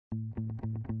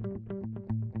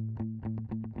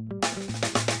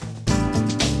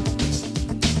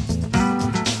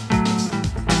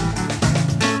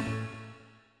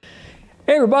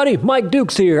everybody, Mike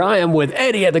Dukes here. I am with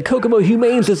Eddie at the Kokomo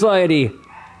Humane Society.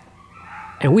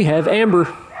 And we have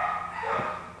Amber.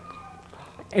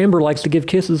 Amber likes to give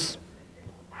kisses,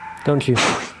 don't you?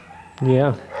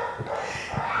 Yeah.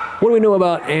 What do we know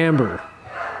about Amber?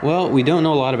 Well, we don't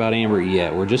know a lot about Amber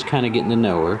yet. We're just kind of getting to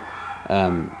know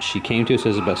her. She came to us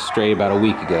as a stray about a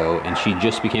week ago, and she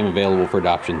just became available for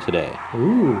adoption today.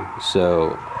 Ooh.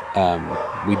 So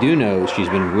we do know she's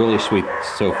been really sweet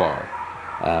so far,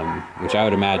 which I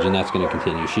would imagine that's going to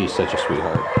continue. She's such a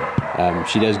sweetheart.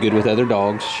 She does good with other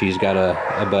dogs. She's got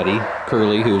a buddy,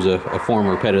 Curly, who's a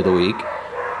former pet of the week.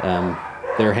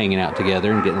 They're hanging out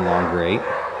together and getting along great.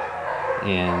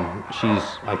 And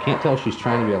I can't tell if she's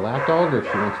trying to be a lap dog or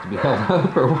if she wants to be held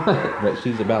up or what, but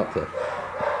she's about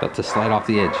to slide off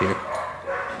the edge here.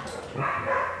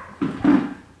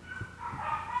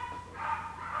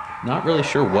 Not really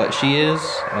sure what she is.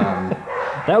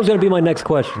 That was going to be my next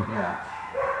question. Yeah,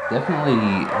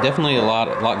 definitely a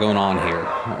lot going on here.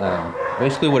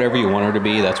 Basically, whatever you want her to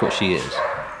be, that's what she is.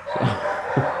 So.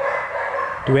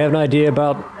 Do we have an idea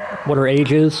about what her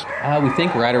age is? We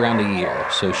think right around a year.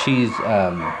 So she's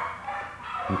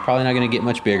probably not going to get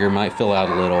much bigger. Might fill out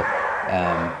a little,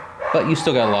 but you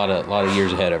still got a lot of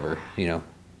years ahead of her. You know,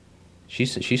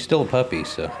 she's still a puppy.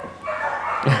 So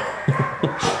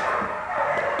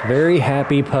very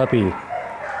happy puppy,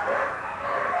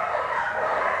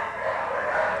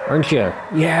 aren't you?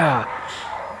 Yeah.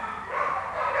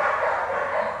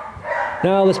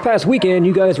 Now, this past weekend,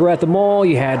 you guys were at the mall.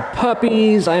 You had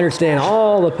puppies. I understand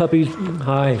all the puppies.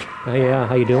 Hi. Yeah,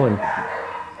 how you doing?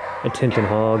 Attention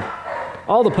hog.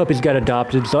 All the puppies got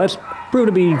adopted, so that's proved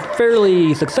to be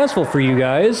fairly successful for you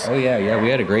guys. Oh, yeah, we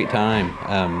had a great time.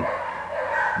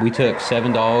 We took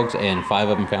 7 dogs, and 5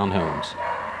 of them found homes.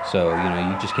 So, you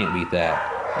know, you just can't beat that.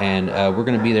 And we're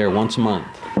going to be there once a month.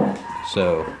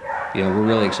 So, you know, we're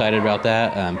really excited about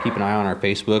that. Keep an eye on our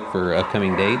Facebook for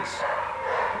upcoming dates.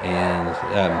 And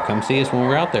come see us when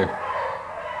we're out there.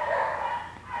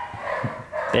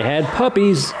 They had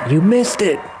puppies. You missed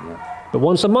it. Yeah. But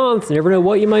once a month, you never know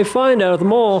what you might find out at the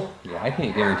mall. Yeah, I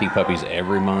can't guarantee puppies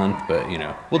every month, but, you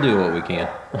know, we'll do what we can.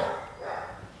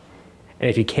 And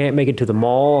if you can't make it to the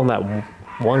mall on that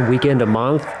one weekend a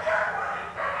month,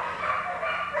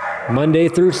 Monday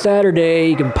through Saturday,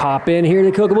 you can pop in here to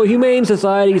the Kokomo Humane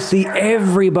Society, see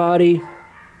everybody,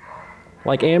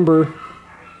 like Amber,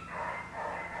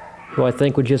 who I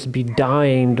think would just be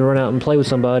dying to run out and play with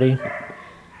somebody.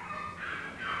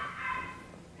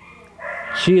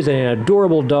 She is an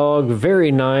adorable dog,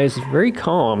 very nice, very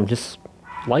calm, just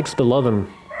likes to love him.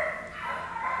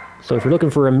 So if you're looking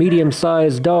for a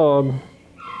medium-sized dog,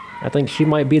 I think she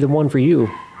might be the one for you.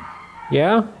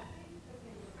 Yeah?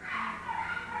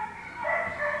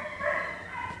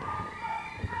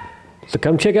 So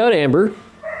come check out Amber.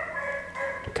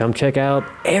 Come check out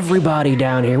everybody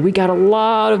down here. We got a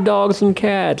lot of dogs and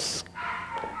cats.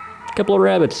 A couple of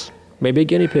rabbits. Maybe a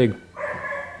guinea pig.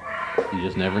 You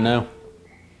just never know.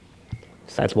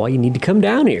 So that's why you need to come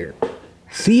down here.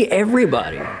 See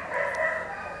everybody.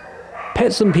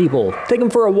 Pet some people. Take them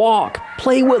for a walk.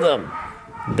 Play with them.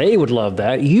 They would love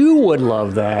that. You would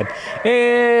love that.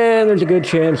 And there's a good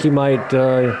chance you might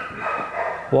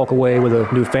walk away with a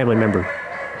new family member.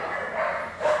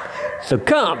 So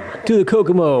come to the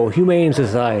Kokomo Humane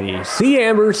Society. See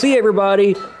Amber, see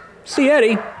everybody, see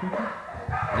Eddie.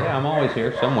 Yeah, I'm always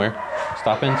here somewhere.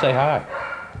 Stop in and say hi.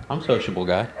 I'm a sociable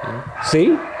guy. You know?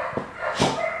 See?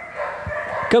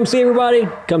 Come see everybody,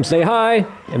 come say hi,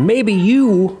 and maybe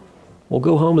you will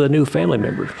go home with a new family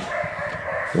member.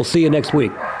 We'll see you next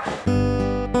week.